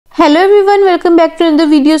Hello everyone, welcome back to another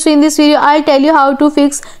video. So in this video I'll tell you how to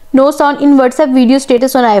fix no sound in WhatsApp video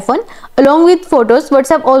status on iPhone. Along with photos,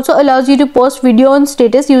 WhatsApp also allows you to post video on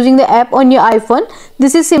status using the app on your iPhone.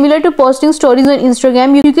 This is similar to posting stories on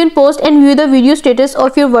Instagram. You can post and view the video status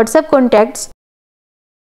of your WhatsApp contacts.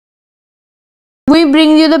 We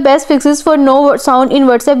bring you the best fixes for no sound in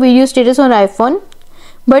WhatsApp video status on iPhone.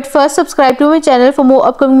 But first, subscribe to my channel for more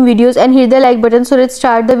upcoming videos and hit the like button. So let's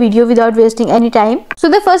start the video without wasting any time.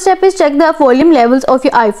 So the first step is check the volume levels of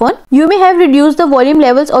your iPhone. You may have reduced the volume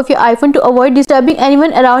levels of your iPhone to avoid disturbing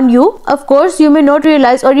anyone around you. Of course, you may not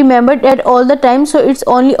realize or remember that all the time, so it's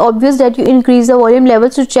only obvious that you increase the volume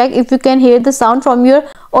levels to check if you can hear the sound from your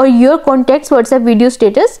contact's WhatsApp video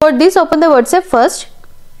status. For this, open the WhatsApp first,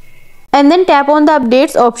 and then tap on the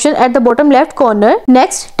updates option at the bottom left corner.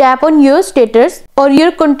 Next, tap on your status or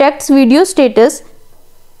your contact's video status.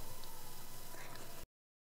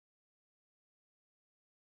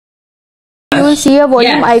 You will see a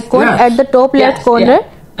volume icon at the top left corner.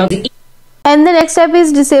 And the next step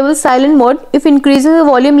is disable silent mode. If increasing the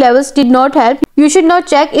volume levels did not help, you should not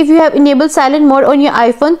check if you have enabled silent mode on your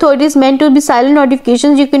iPhone, though it is meant to be silent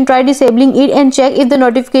notifications. You can try disabling it and check if the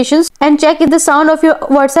notifications and check if the sound of your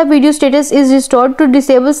WhatsApp video status is restored. To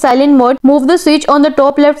disable silent mode, move the switch on the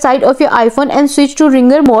top left side of your iPhone and switch to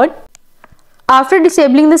ringer mode. After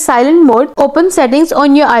disabling the silent mode, open settings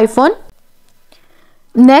on your iPhone.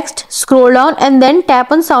 Next, scroll down and then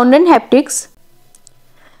tap on sound and haptics.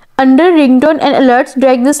 Under ringtone and alerts,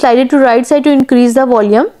 drag the slider to right side to increase the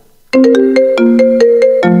volume.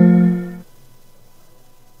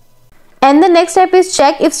 And the next step is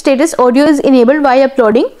check if status audio is enabled while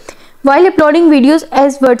uploading. While uploading videos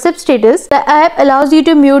as WhatsApp status, the app allows you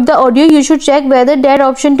to mute the audio. You should check whether that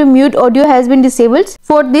option to mute audio has been disabled.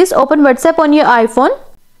 For this, open WhatsApp on your iPhone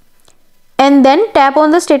and then tap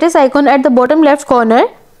on the status icon at the bottom left corner.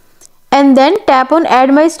 And then tap on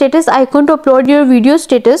add my status icon to upload your video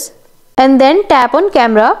status, and then tap on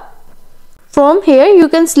camera. From here you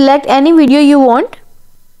can select any video you want.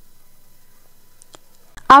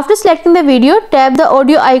 After selecting the video, tap the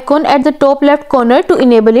audio icon at the top left corner to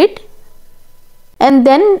enable it. And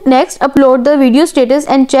then next, upload the video status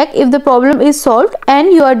and check if the problem is solved,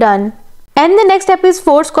 and you are done. And the next step is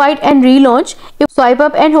force quiet and relaunch. If swipe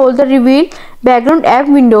up and hold the reveal background app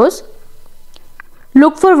windows.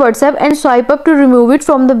 Look for WhatsApp and swipe up to remove it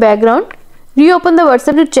from the background. Reopen the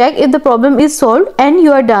WhatsApp to check if the problem is solved, and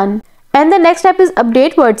you are done. And the next step is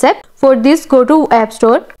update WhatsApp. For this, go to App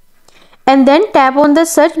Store and then tap on the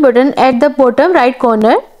search button at the bottom right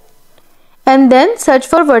corner and then search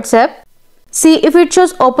for WhatsApp. See if it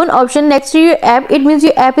shows open option next to your app, it means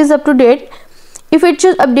your app is up to date. If it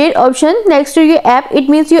shows update option next to your app, it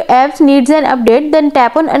means your app needs an update. Then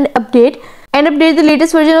tap on an update and update the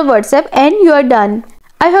latest version of WhatsApp, and you are done.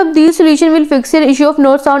 I hope these solutions will fix your issue of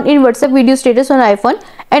no sound in WhatsApp video status on iPhone.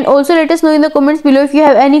 And also let us know in the comments below if you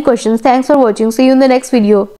have any questions. Thanks for watching. See you in the next video.